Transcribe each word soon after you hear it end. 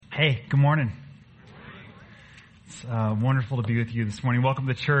Hey, good morning. It's wonderful to be with you this morning. Welcome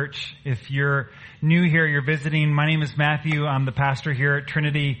to church. If you're new here, you're visiting, my name is Matthew. I'm the pastor here at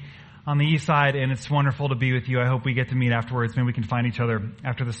Trinity on the east side, and it's wonderful to be with you. I hope we get to meet afterwards. Maybe we can find each other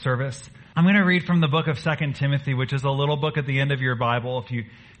after the service. I'm going to read from the book of 2 Timothy, which is a little book at the end of your Bible. If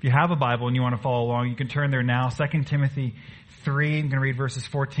you have a Bible and you want to follow along, you can turn there now. 2 Timothy 3, I'm going to read verses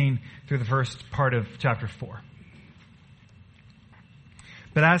 14 through the first part of chapter 4.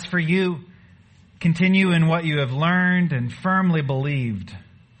 But as for you, continue in what you have learned and firmly believed,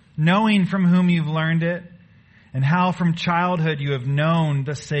 knowing from whom you've learned it, and how from childhood you have known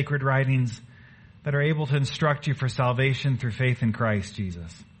the sacred writings that are able to instruct you for salvation through faith in Christ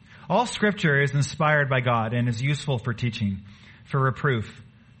Jesus. All Scripture is inspired by God and is useful for teaching, for reproof,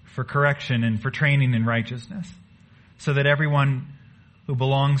 for correction, and for training in righteousness, so that everyone who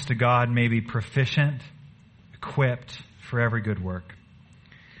belongs to God may be proficient, equipped for every good work.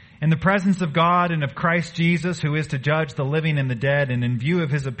 In the presence of God and of Christ Jesus, who is to judge the living and the dead, and in view of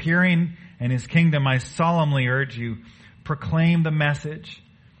his appearing and his kingdom, I solemnly urge you, proclaim the message.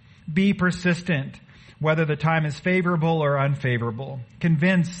 Be persistent, whether the time is favorable or unfavorable.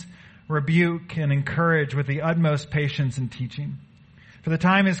 Convince, rebuke, and encourage with the utmost patience and teaching. For the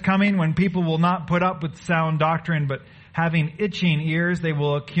time is coming when people will not put up with sound doctrine, but having itching ears, they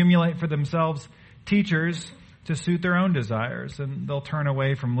will accumulate for themselves teachers to suit their own desires, and they'll turn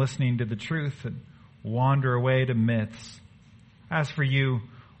away from listening to the truth and wander away to myths. As for you,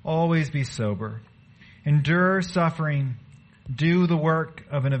 always be sober. Endure suffering. Do the work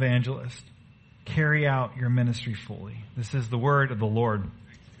of an evangelist. Carry out your ministry fully. This is the word of the Lord.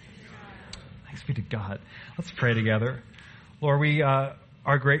 Thanks be to God. Let's pray together. Lord, we are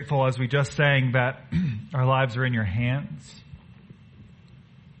grateful, as we just sang, that our lives are in your hands.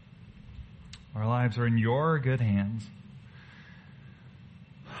 Our lives are in your good hands.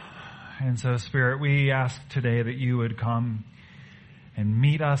 And so, Spirit, we ask today that you would come and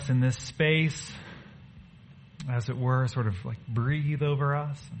meet us in this space, as it were, sort of like breathe over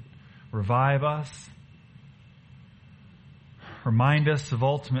us, and revive us, remind us of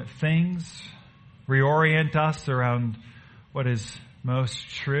ultimate things, reorient us around what is most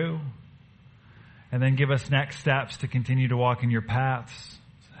true, and then give us next steps to continue to walk in your paths.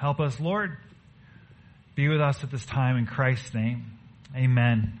 Help us, Lord. Be with us at this time in Christ's name.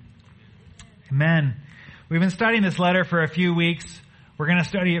 Amen. Amen. We've been studying this letter for a few weeks. We're going to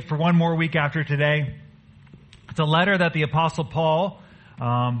study it for one more week after today. It's a letter that the Apostle Paul,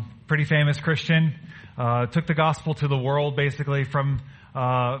 pretty famous Christian, took the gospel to the world basically from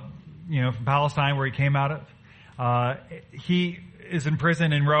Palestine, where he came out of. He is in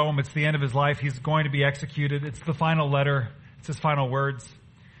prison in Rome. It's the end of his life. He's going to be executed. It's the final letter. It's his final words.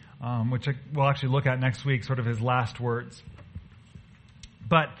 Which we'll actually look at next week, sort of his last words.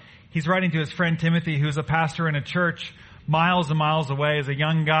 But he's writing to his friend Timothy, who's a pastor in a church miles and miles away as a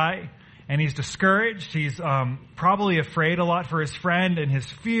young guy, and he's discouraged. He's probably afraid a lot for his friend, and his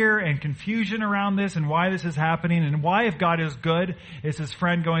fear and confusion around this and why this is happening, and why, if God is good, is his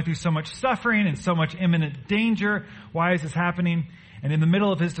friend going through so much suffering and so much imminent danger? Why is this happening? And in the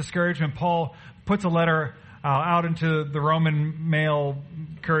middle of his discouragement, Paul puts a letter out into the Roman mail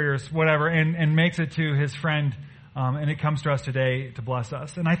couriers, whatever, and makes it to his friend, and it comes to us today to bless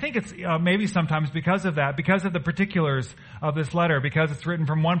us. And I think it's maybe sometimes because of that, because of the particulars of this letter, because it's written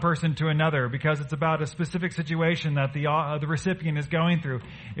from one person to another, because it's about a specific situation that the recipient is going through,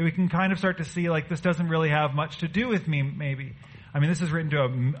 we can kind of start to see like this doesn't really have much to do with me, maybe. I mean, this is written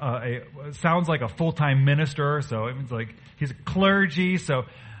to sounds like a full-time minister, so it means like he's a clergy, so,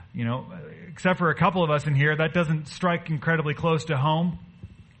 except for a couple of us in here, that doesn't strike incredibly close to home.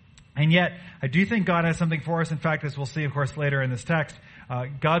 And yet, I do think God has something for us. In fact, as we'll see, of course, later in this text,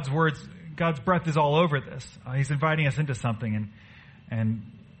 God's breath is all over this. He's inviting us into something, and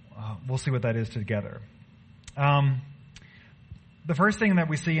we'll see what that is together. The first thing that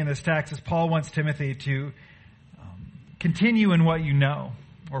we see in this text is Paul wants Timothy to continue in what you know,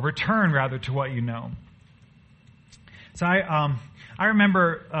 or return, rather, to what you know. So I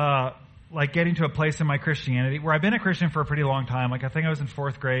remember getting to a place in my Christianity where I've been a Christian for a pretty long time. Like, I think I was in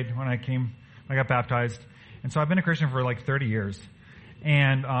 4th grade when I got baptized. And so I've been a Christian for like 30 years.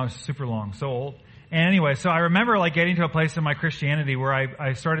 And super long, so old. And anyway, so I remember getting to a place in my Christianity where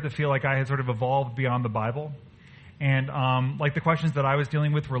I started to feel like I had sort of evolved beyond the Bible. And the questions that I was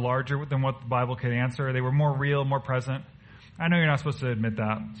dealing with were larger than what the Bible could answer. They were more real, more present. I know you're not supposed to admit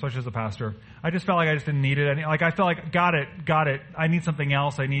that, especially as a pastor. I just felt like I just didn't need it. I felt like, got it. I need something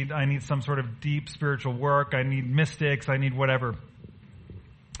else. I need some sort of deep spiritual work. I need mystics. I need whatever.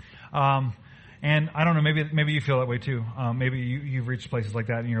 And I don't know, maybe you feel that way too. Maybe you've reached places like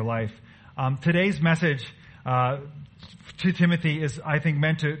that in your life. Today's message to Timothy is, I think,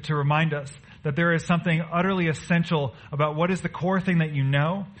 meant to remind us that there is something utterly essential about what is the core thing that you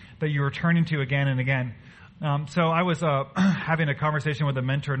know, that you're returning to again and again. So I was having a conversation with a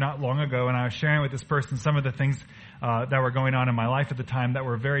mentor not long ago, and I was sharing with this person some of the things that were going on in my life at the time that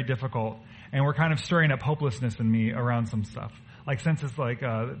were very difficult, and were kind of stirring up hopelessness in me around some stuff. Like senses like,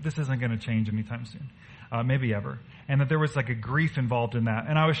 this isn't going to change anytime soon. Maybe ever. And that there was like a grief involved in that.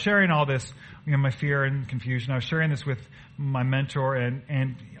 And I was sharing all this, my fear and confusion. I was sharing this with my mentor,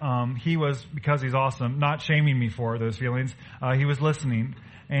 and he was, because he's awesome, not shaming me for those feelings. He was listening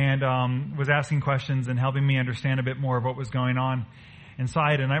and was asking questions and helping me understand a bit more of what was going on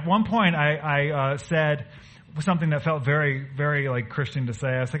inside. And at one point I said something that felt very, very like Christian to say.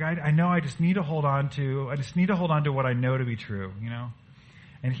 I was like, I know I just need to hold on to what I know to be true,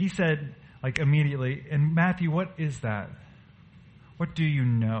 And he said, like immediately, and Matthew, what is that? What do you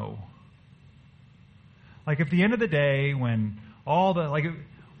know? Like at the end of the day, when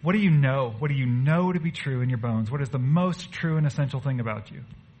what do you know? What do you know to be true in your bones? What is the most true and essential thing about you?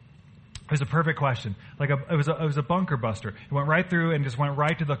 It was a perfect question. It was a bunker buster. It went right through and just went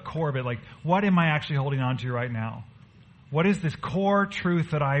right to the core of it. Like, what am I actually holding on to right now? What is this core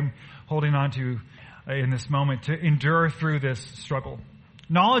truth that I'm holding on to in this moment to endure through this struggle?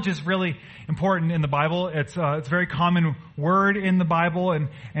 Knowledge is really important in the Bible. It's a very common word in the Bible,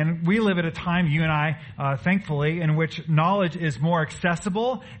 and we live at a time, you and I, thankfully, in which knowledge is more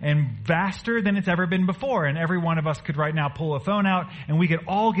accessible and vaster than it's ever been before. And every one of us could right now pull a phone out, and we could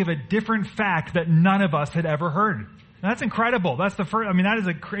all give a different fact that none of us had ever heard. And that's incredible. That's the first. That is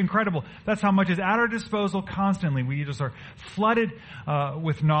incredible. That's how much is at our disposal constantly. We just are flooded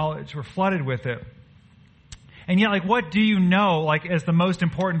with knowledge. We're flooded with it. And yet, what do you know, as the most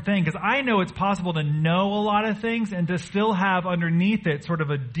important thing? Because I know it's possible to know a lot of things and to still have underneath it sort of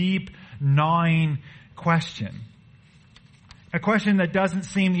a deep, gnawing question. A question that doesn't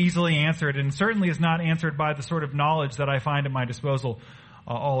seem easily answered, and certainly is not answered by the sort of knowledge that I find at my disposal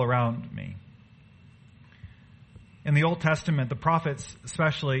all around me. In the Old Testament, the prophets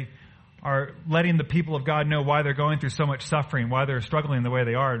especially are letting the people of God know why they're going through so much suffering, why they're struggling the way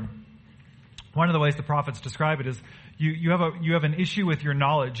they are. One of the ways the prophets describe it is you have an issue with your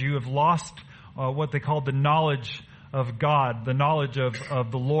knowledge. You have lost what they call the knowledge of God, the knowledge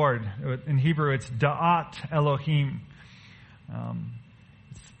of the Lord. In Hebrew, it's da'at Elohim.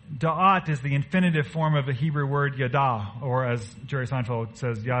 Da'at is the infinitive form of the Hebrew word yada, or as Jerry Seinfeld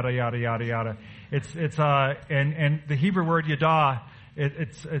says, yada yada yada yada. And the Hebrew word yada,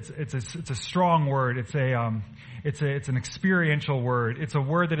 it's a strong word. It's an experiential word. It's a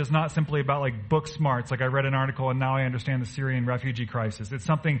word that is not simply about book smarts. Like I read an article and now I understand the Syrian refugee crisis. It's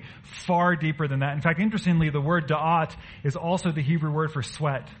something far deeper than that. In fact, interestingly, the word da'at is also the Hebrew word for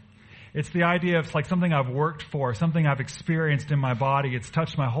sweat. It's the idea of something I've worked for, something I've experienced in my body. It's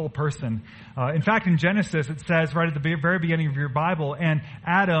touched my whole person. In fact, in Genesis, it says right at the very beginning of your Bible, and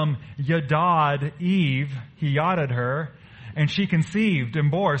Adam yadad Eve, he yadded her, and she conceived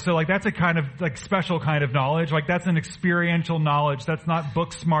and bore. So that's a kind of special kind of knowledge. That's an experiential knowledge. That's not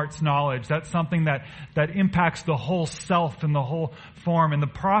book smarts knowledge. That's something that impacts the whole self and the whole form. And the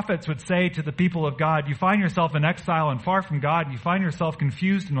prophets would say to the people of God, you find yourself in exile and far from God. You find yourself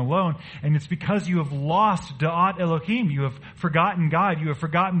confused and alone. And it's because you have lost da'at Elohim. You have forgotten God. You have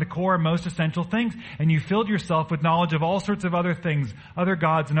forgotten the core, most essential things. And you filled yourself with knowledge of all sorts of other things, other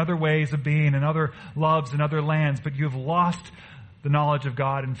gods and other ways of being and other loves and other lands. But you have lost the knowledge of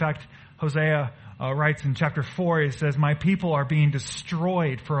God. In fact, Hosea writes in chapter 4, he says, my people are being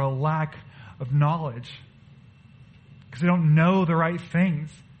destroyed for a lack of knowledge. Because they don't know the right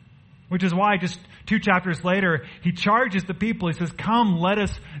things. Which is why just 2 chapters later, he charges the people. He says, come, let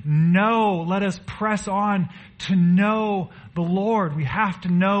us know, let us press on to know the Lord. We have to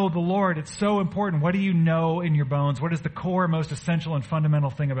know the Lord. It's so important. What do you know in your bones? What is the core, most essential and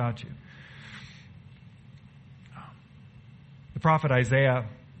fundamental thing about you? The prophet Isaiah,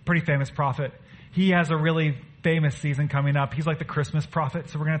 pretty famous prophet, he has a really famous season coming up. He's like the Christmas prophet,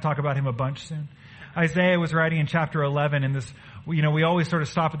 so we're going to talk about him a bunch soon. Isaiah was writing in chapter 11, and this, we always sort of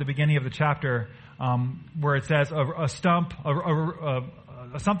stop at the beginning of the chapter where it says a stump,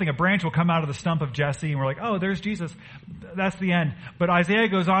 a branch will come out of the stump of Jesse, and we're like, oh, there's Jesus. That's the end. But Isaiah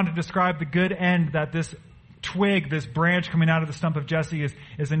goes on to describe the good end that this twig, this branch coming out of the stump of Jesse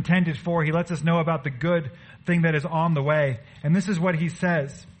is intended for. He lets us know about the good thing that is on the way. And this is what he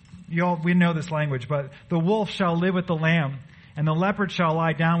says. We know this language, but the wolf shall live with the lamb, and the leopard shall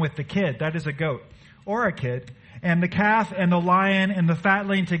lie down with the kid. That is a goat or a kid. And the calf and the lion and the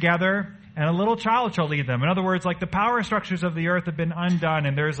fatling together, and a little child shall lead them. In other words, like the power structures of the earth have been undone,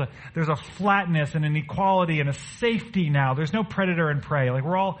 and there's a flatness and an equality and a safety now. There's no predator and prey. Like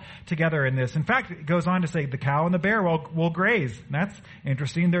we're all together in this. In fact, it goes on to say the cow and the bear will graze. And that's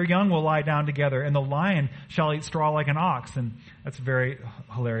interesting. Their young will lie down together, and the lion shall eat straw like an ox. And that's a very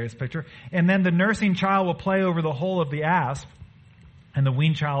hilarious picture. And then the nursing child will play over the hole of the asp, and the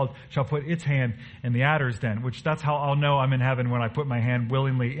weaned child shall put its hand in the adder's den, which that's how I'll know I'm in heaven, when I put my hand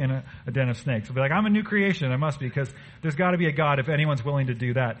willingly in a den of snakes. I'll be like, I'm a new creation. I must be, because there's got to be a God if anyone's willing to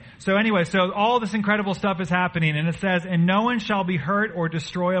do that. So anyway, so all this incredible stuff is happening, and it says, and no one shall be hurt or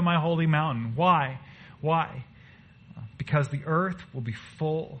destroy on my holy mountain. Why? Why? Because the earth will be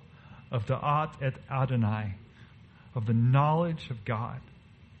full of the et Adonai, of the knowledge of God.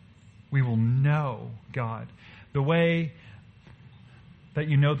 We will know God. The way that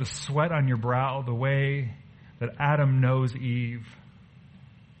you know the sweat on your brow, the way that Adam knows Eve,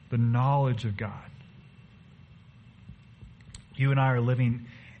 the knowledge of God. You and I are living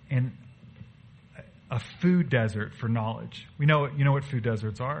in a food desert for knowledge. You know what food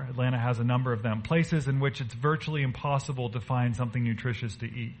deserts are. Atlanta has a number of them. Places in which it's virtually impossible to find something nutritious to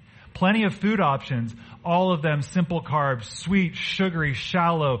eat. Plenty of food options, all of them simple carbs, sweet, sugary,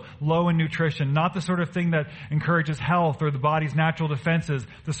 shallow, low in nutrition, not the sort of thing that encourages health or the body's natural defenses,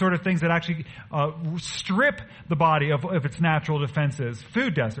 the sort of things that actually strip the body of its natural defenses.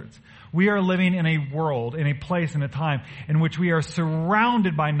 Food deserts. We are living in a world, in a place, in a time in which we are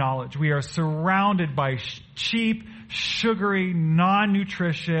surrounded by knowledge. We are surrounded by cheap, sugary,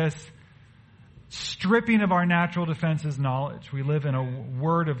 non-nutritious, stripping of our natural defenses knowledge. We live in a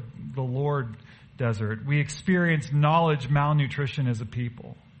word of the Lord desert. We experience knowledge malnutrition as a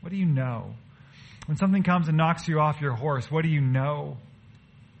people. What do you know? When something comes and knocks you off your horse, what do you know?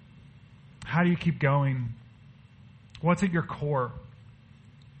 How do you keep going? What's at your core?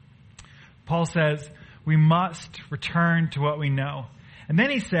 Paul says, we must return to what we know. And then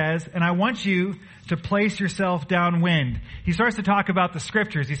he says, and I want you to place yourself downwind. He starts to talk about the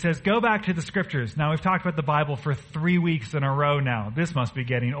scriptures. He says, go back to the scriptures. Now, we've talked about the Bible for 3 weeks in a row now. This must be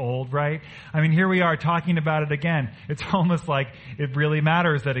getting old, right? I mean, here we are talking about it again. It's almost like it really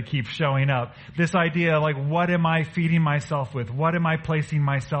matters that it keeps showing up. This idea, like, what am I feeding myself with? What am I placing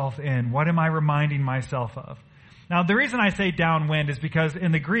myself in? What am I reminding myself of? Now, the reason I say downwind is because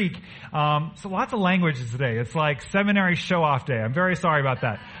in the Greek, so lots of languages today. It's like seminary show-off day. I'm very sorry about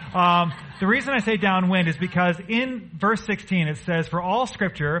that. The reason I say downwind is because in verse 16 it says, for all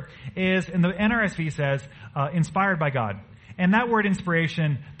scripture is, and the NRSV says, inspired by God. And that word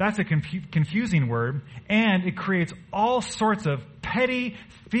inspiration, that's a confusing word, and it creates all sorts of petty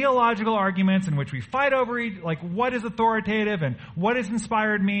theological arguments in which we fight over, like, what is authoritative and what does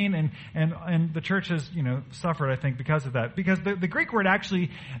inspired mean, and the church has, suffered, I think, because of that. Because the Greek word actually,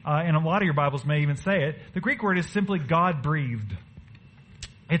 and a lot of your Bibles may even say it, the Greek word is simply God-breathed.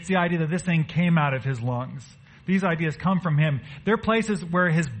 It's the idea that this thing came out of his lungs. These ideas come from him. They're places where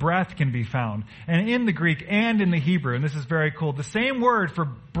his breath can be found. And in the Greek and in the Hebrew, and this is very cool, the same word for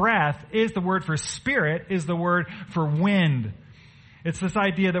breath is the word for spirit, is the word for wind. It's this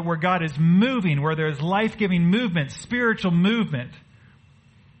idea that where God is moving, where there's life-giving movement, spiritual movement.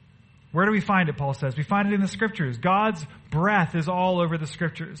 Where do we find it, Paul says? We find it in the scriptures. God's breath is all over the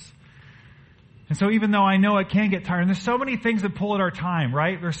scriptures. And so even though I know it can get tiring, there's so many things that pull at our time,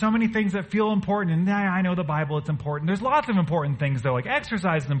 right? There's so many things that feel important, and I know the Bible, it's important. There's lots of important things, though, like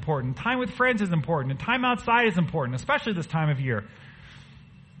exercise is important, time with friends is important, and time outside is important, especially this time of year.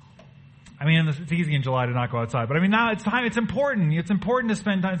 I mean, it's easy in July to not go outside, but I mean, now it's time, it's important. It's important to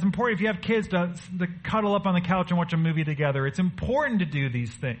spend time. It's important if you have kids to cuddle up on the couch and watch a movie together. It's important to do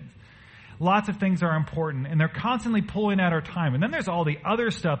these things. Lots of things are important, and they're constantly pulling at our time. And then there's all the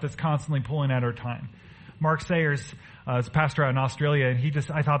other stuff that's constantly pulling at our time. Mark Sayers is a pastor out in Australia, and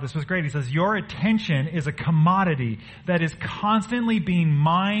I thought this was great. He says, your attention is a commodity that is constantly being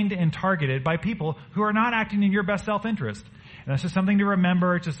mined and targeted by people who are not acting in your best self-interest. And that's just something to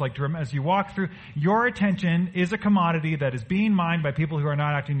remember. It's just like as you walk through, your attention is a commodity that is being mined by people who are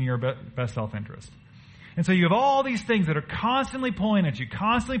not acting in your best self-interest. And so you have all these things that are constantly pulling at you,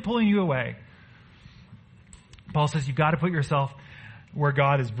 constantly pulling you away. Paul says you've got to put yourself where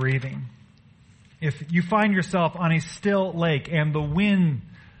God is breathing. If you find yourself on a still lake and the wind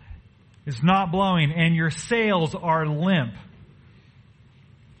is not blowing and your sails are limp,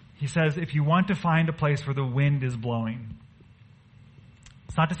 he says if you want to find a place where the wind is blowing,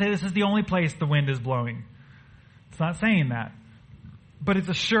 it's not to say this is the only place the wind is blowing. It's not saying that. But it's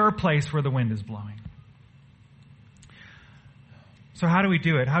a sure place where the wind is blowing. So how do we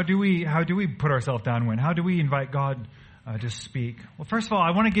do it? How do we put ourselves downwind? How do we invite God just speak? Well, first of all,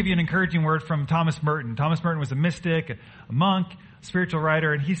 I want to give you an encouraging word from Thomas Merton. Thomas Merton was a mystic, a monk, a spiritual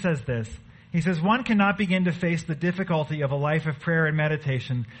writer, and he says this. He says, one cannot begin to face the difficulty of a life of prayer and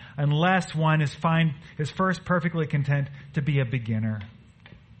meditation unless one is first perfectly content to be a beginner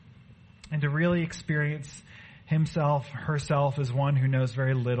and to really experience himself, herself as one who knows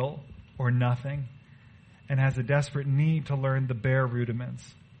very little or nothing and has a desperate need to learn the bare rudiments.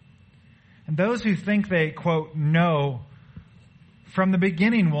 And those who think they, quote, know from the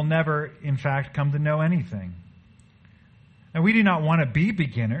beginning will never, in fact, come to know anything. And we do not want to be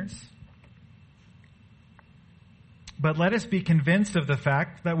beginners. But let us be convinced of the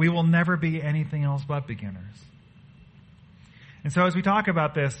fact that we will never be anything else but beginners. And so as we talk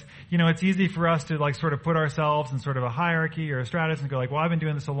about this, it's easy for us to sort of put ourselves in sort of a hierarchy or a stratus and go well, I've been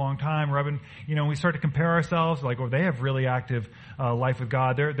doing this a long time, or I've been, we start to compare ourselves they have really active life with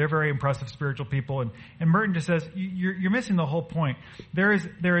God. They're very impressive spiritual people. And Merton just says, you're missing the whole point. There is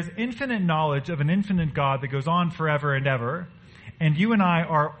infinite knowledge of an infinite God that goes on forever and ever. And you and I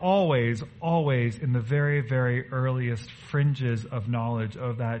are always, always in the very, very earliest fringes of knowledge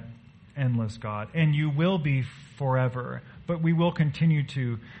of that endless God. And you will be forever. But we will continue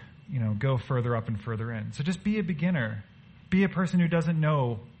to, go further up and further in. So just be a beginner. Be a person who doesn't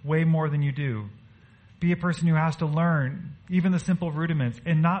know way more than you do. Be a person who has to learn even the simple rudiments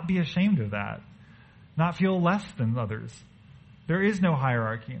and not be ashamed of that. Not feel less than others. There is no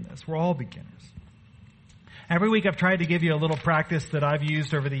hierarchy in this. We're all beginners. Every week I've tried to give you a little practice that I've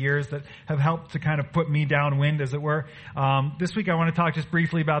used over the years that have helped to kind of put me downwind, as it were. This week I want to talk just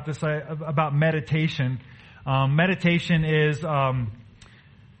briefly about this, about meditation. Meditation is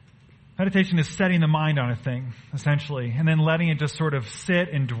setting the mind on a thing, essentially, and then letting it just sort of sit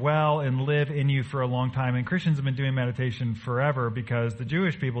and dwell and live in you for a long time. And Christians have been doing meditation forever because the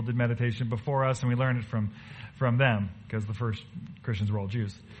Jewish people did meditation before us, and we learned it from them because the first Christians were all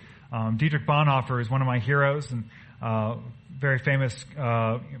Jews. Dietrich Bonhoeffer is one of my heroes, and very famous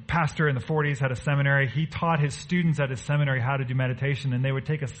pastor in the 40s, had a seminary. He taught his students at his seminary how to do meditation, and they would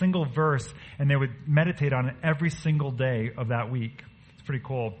take a single verse and they would meditate on it every single day of that week. It's pretty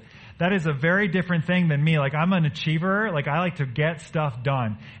cool. That is a very different thing than me. I'm an achiever. I like to get stuff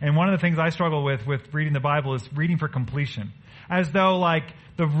done. And one of the things I struggle with reading the Bible is reading for completion. As though,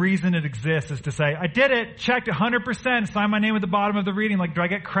 the reason it exists is to say, I did it, checked 100%, sign my name at the bottom of the reading. Do I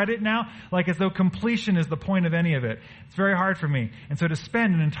get credit now? As though completion is the point of any of it. It's very hard for me. And so to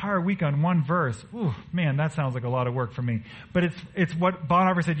spend an entire week on one verse, man, that sounds like a lot of work for me. But it's what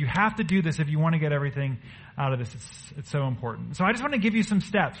Bonhoeffer said, you have to do this if you want to get everything out of this. It's so important. So I just want to give you some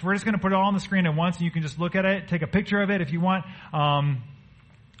steps. We're just going to put it all on the screen at once, and you can just look at it, take a picture of it if you want,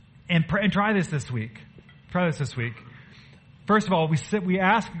 and try this week. Try this this week. First of all, we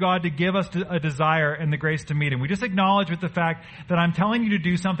ask God to give us a desire and the grace to meet Him. We just acknowledge with the fact that I'm telling you to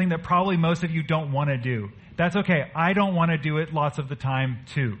do something that probably most of you don't want to do. That's okay. I don't want to do it lots of the time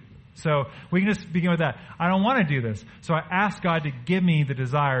too. So we can just begin with that. I don't want to do this. So I ask God to give me the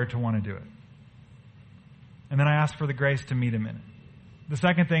desire to want to do it. And then I ask for the grace to meet Him in it. The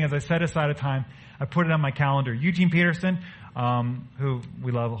second thing is I set aside a time. I put it on my calendar. Eugene Peterson, who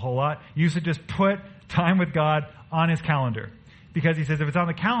we love a whole lot, used to just put time with God on his calendar. Because he says if it's on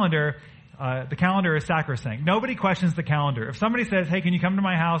the calendar is sacrosanct. Nobody questions the calendar. If somebody says, hey, can you come to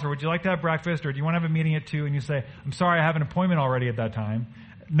my house, or would you like to have breakfast, or do you want to have a meeting at 2, and you say, I'm sorry, I have an appointment already at that time,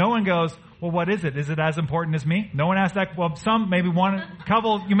 no one goes, well, what is it? Is it as important as me? No one asks that. Well, some, maybe one,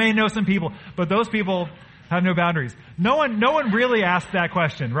 couple, you may know some people, but those people have no boundaries. No one really asks that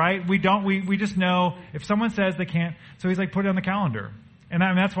question, right? We just know if someone says they can't, so he's put it on the calendar. And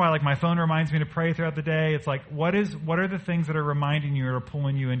that's why, my phone reminds me to pray throughout the day. It's what are the things that are reminding you or are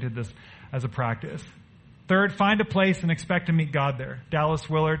pulling you into this as a practice? Third, find a place and expect to meet God there. Dallas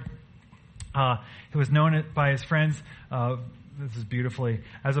Willard, who was known by his friends, this is beautifully,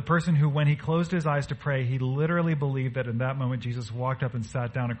 as a person who, when he closed his eyes to pray, he literally believed that in that moment Jesus walked up and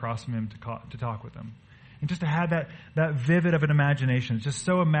sat down across from him to talk with him. And just to have that vivid of an imagination. It's just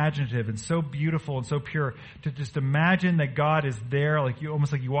so imaginative and so beautiful and so pure to just imagine that God is there,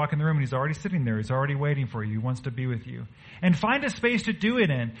 almost like you walk in the room and He's already sitting there. He's already waiting for you. He wants to be with you. And find a space to do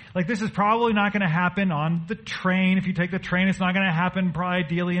it in. This is probably not going to happen on the train. If you take the train, it's not going to happen probably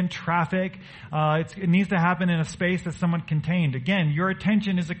ideally in traffic. It needs to happen in a space that's somewhat contained. Again, your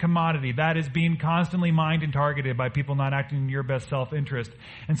attention is a commodity. That is being constantly mined and targeted by people not acting in your best self-interest.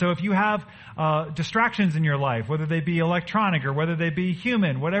 And so if you have distractions in your life, whether they be electronic or whether they be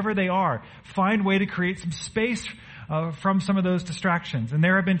human, whatever they are, find a way to create some space from some of those distractions. And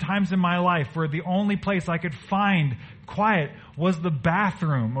there have been times in my life where the only place I could find quiet was the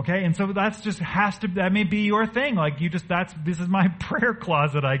bathroom, okay? And so that may be your thing. Like this is my prayer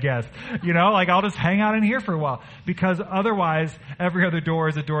closet, I guess. Like I'll just hang out in here for a while. Because otherwise, every other door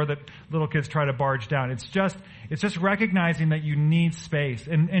is a door that little kids try to barge down. It's just recognizing that you need space.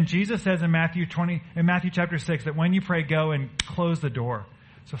 And Jesus says in Matthew chapter 6 that when you pray, go and close the door.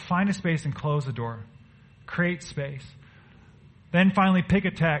 So find a space and close the door. Create space. Then finally pick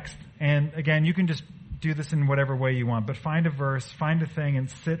a text. And again, you can just do this in whatever way you want, but find a verse, find a thing, and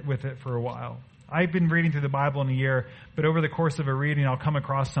sit with it for a while. I've been reading through the Bible in a year, but over the course of a reading, I'll come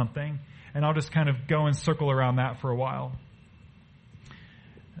across something, and I'll just kind of go and circle around that for a while.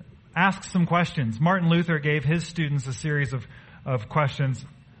 Ask some questions. Martin Luther gave his students a series of questions.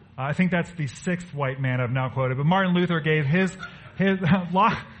 I think that's the sixth white man I've now quoted, but Martin Luther gave his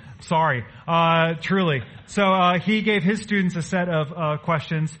truly. So he gave his students a set of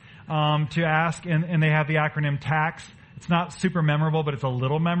questions to ask, and they have the acronym TACS. It's not super memorable, but it's a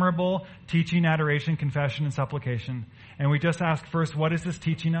little memorable. Teaching, adoration, confession, and supplication. And we just ask first, what is this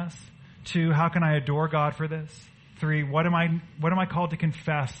teaching us? 2, how can I adore God for this? 3, what am I called to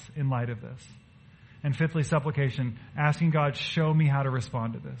confess in light of this? And 5thly, supplication, asking God, show me how to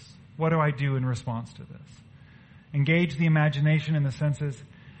respond to this. What do I do in response to this? Engage the imagination and the senses,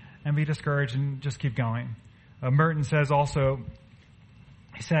 and be discouraged and just keep going. Merton says also,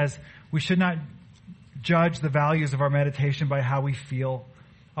 he says, we should not judge the values of our meditation by how we feel.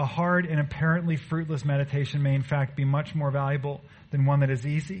 A hard and apparently fruitless meditation may in fact be much more valuable than one that is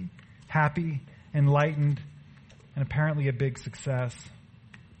easy, happy, enlightened, and apparently a big success.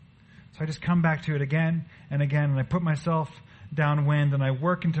 So I just come back to it again and again, and I put myself downwind, and I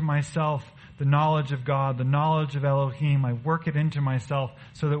work into myself the knowledge of God, the knowledge of Elohim. I work it into myself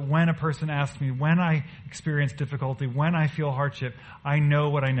so that when a person asks me, when I experience difficulty, when I feel hardship, I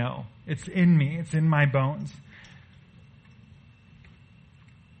know what I know. It's in me. It's in my bones.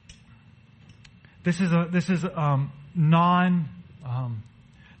 This is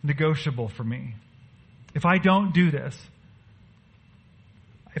non-negotiable for me. If I don't do this,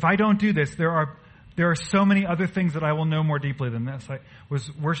 there are so many other things that I will know more deeply than this. I was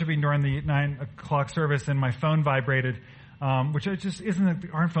worshiping during the 9 o'clock service, and my phone vibrated, which just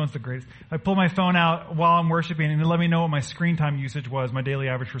aren't phones the greatest. I pulled my phone out while I'm worshiping, and it let me know what my screen time usage was, my daily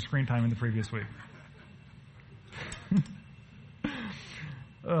average for screen time in the previous week.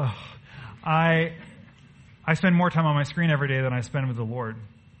 I spend more time on my screen every day than I spend with the Lord.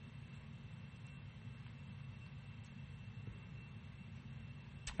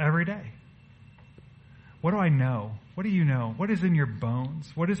 Every day. What do I know? What do you know? What is in your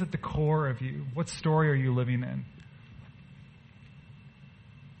bones? What is at the core of you? What story are you living in?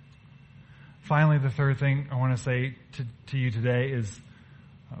 Finally, the third thing I want to say to you today is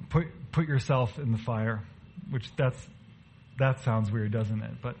put yourself in the fire. Which that sounds weird, doesn't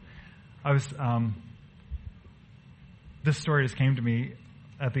it? But I was this story just came to me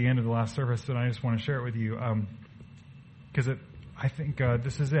at the end of the last service, and I just want to share it with you because I think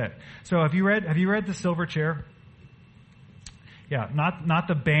this is it. So have you read The Silver Chair? Yeah, not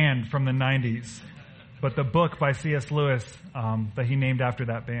the band from the 90s, but the book by C.S. Lewis that he named after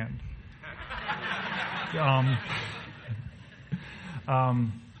that band.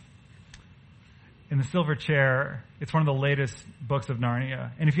 In The Silver Chair, it's one of the latest books of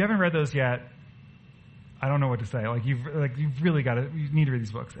Narnia. And if you haven't read those yet, I don't know what to say. You've really got to. You need to read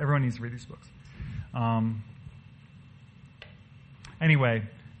these books. Everyone needs to read these books. Anyway,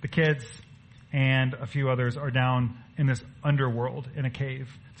 the kids and a few others are down in this underworld in a cave.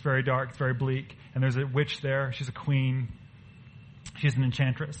 It's very dark. It's very bleak. And there's a witch there. She's a queen. She's an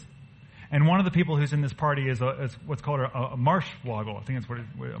enchantress. And one of the people who's in this party is what's called a marshwoggle. I think that's what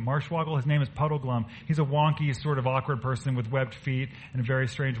a marshwoggle. His name is Puddleglum. He's a wonky, sort of awkward person with webbed feet and a very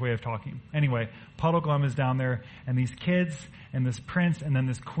strange way of talking. Anyway, Puddleglum is down there, and these kids, and this prince, and then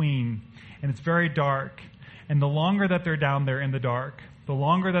this queen. And it's very dark. And the longer that they're down there in the dark, the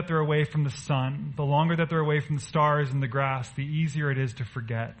longer that they're away from the sun, the longer that they're away from the stars and the grass, the easier it is to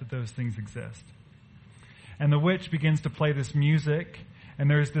forget that those things exist. And the witch begins to play this music, and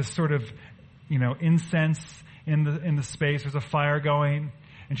there's this sort of, incense in the space. There's a fire going,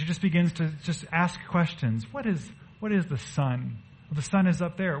 and she just begins to just ask questions. What is the sun? Well, the sun is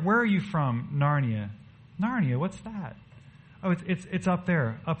up there. Where are you from? Narnia. Narnia, what's that? Oh, it's up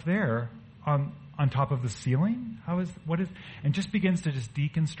there on top of the ceiling. And just begins to just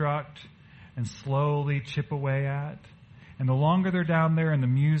deconstruct and slowly chip away at. And the longer they're down there, and the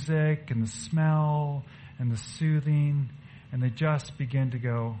music and the smell and the soothing, and they just begin to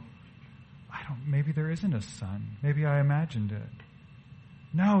go, maybe there isn't a sun. Maybe I imagined it.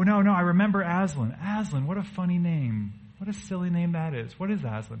 No, I remember Aslan. Aslan, what a funny name. What a silly name that is. What is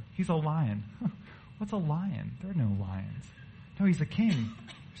Aslan? He's a lion. What's a lion? There are no lions. No, he's a king.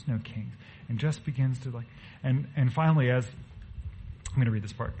 There's no kings. And just begins to and finally, I'm going to read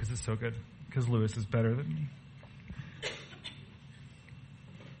this part because it's so good, because Lewis is better than me.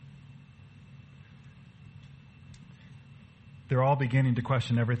 They're all beginning to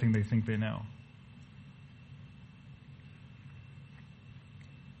question everything they think they know.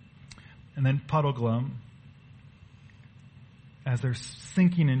 And then Puddleglum, as they're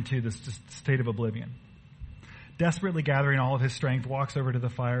sinking into this just state of oblivion, desperately gathering all of his strength, walks over to the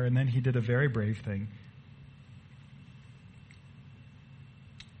fire, and then he did a very brave thing.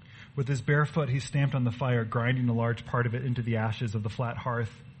 With his bare foot, he stamped on the fire, grinding a large part of it into the ashes of the flat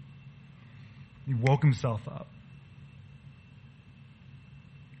hearth. He woke himself up.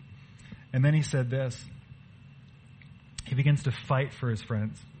 And then he said this. He begins to fight for his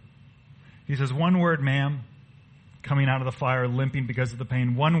friends. He says, "One word, ma'am," coming out of the fire, limping because of the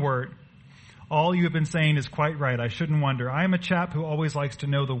pain. "One word. All you have been saying is quite right. I shouldn't wonder. I am a chap who always likes to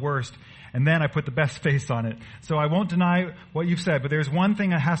know the worst, and then I put the best face on it. So I won't deny what you've said, but there's one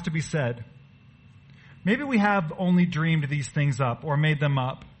thing that has to be said. Maybe we have only dreamed these things up, or made them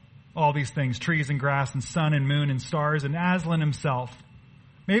up. All these things, trees and grass and sun and moon and stars and Aslan himself.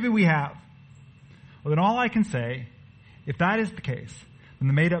 Maybe we have. Well, then all I can say, if that is the case, then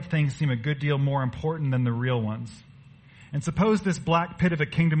the made-up things seem a good deal more important than the real ones. And suppose this black pit of a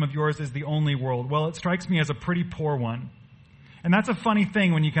kingdom of yours is the only world. Well, it strikes me as a pretty poor one. And that's a funny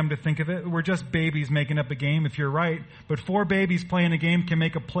thing when you come to think of it. We're just babies making up a game, if you're right. But 4 babies playing a game can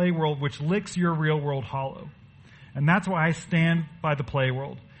make a play world which licks your real world hollow. And that's why I stand by the play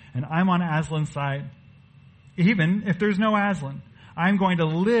world. And I'm on Aslan's side. Even if there's no Aslan, I'm going to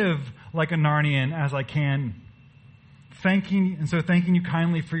live like a Narnian as I can. Thanking you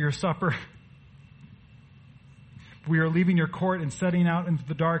kindly for your supper. We are leaving your court and setting out into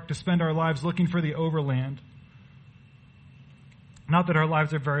the dark to spend our lives looking for the overland. Not that our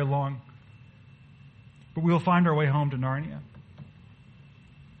lives are very long, but we will find our way home to Narnia.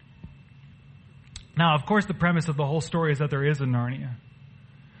 Now, of course, the premise of the whole story is that there is a Narnia,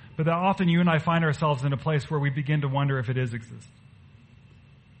 but that often you and I find ourselves in a place where we begin to wonder if it exists.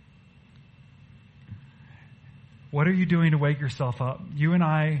 What are you doing to wake yourself up? You and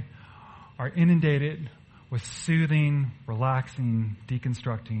I are inundated with soothing, relaxing,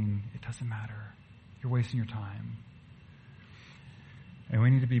 deconstructing. It doesn't matter. You're wasting your time. And we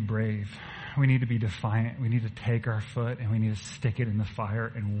need to be brave. We need to be defiant. We need to take our foot and we need to stick it in the fire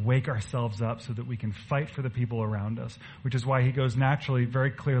and wake ourselves up so that we can fight for the people around us, which is why he goes naturally,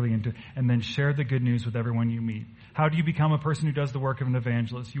 very clearly into, and then share the good news with everyone you meet. How do you become a person who does the work of an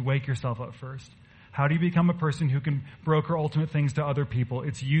evangelist? You wake yourself up first. How do you become a person who can broker ultimate things to other people?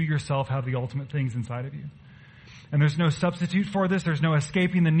 It's you yourself have the ultimate things inside of you. And there's no substitute for this. There's no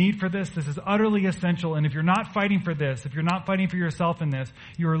escaping the need for this. This is utterly essential. And if you're not fighting for this, if you're not fighting for yourself in this,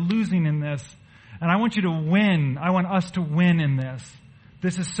 you're losing in this. And I want you to win. I want us to win in this.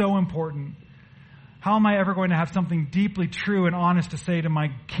 This is so important. How am I ever going to have something deeply true and honest to say to my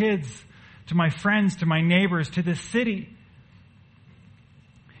kids, to my friends, to my neighbors, to this city,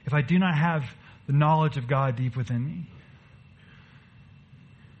 if I do not have the knowledge of God deep within me?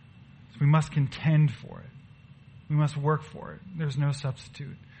 So we must contend for it. We must work for it. There's no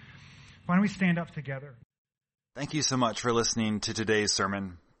substitute. Why don't we stand up together? Thank you so much for listening to today's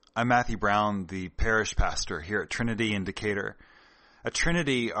sermon. I'm Matthew Brown, the parish pastor here at Trinity in Decatur. At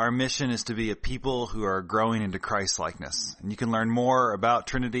Trinity, our mission is to be a people who are growing into Christ-likeness. And you can learn more about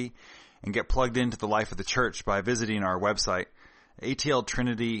Trinity and get plugged into the life of the church by visiting our website,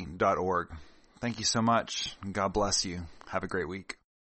 atltrinity.org. Thank you so much, and God bless you. Have a great week.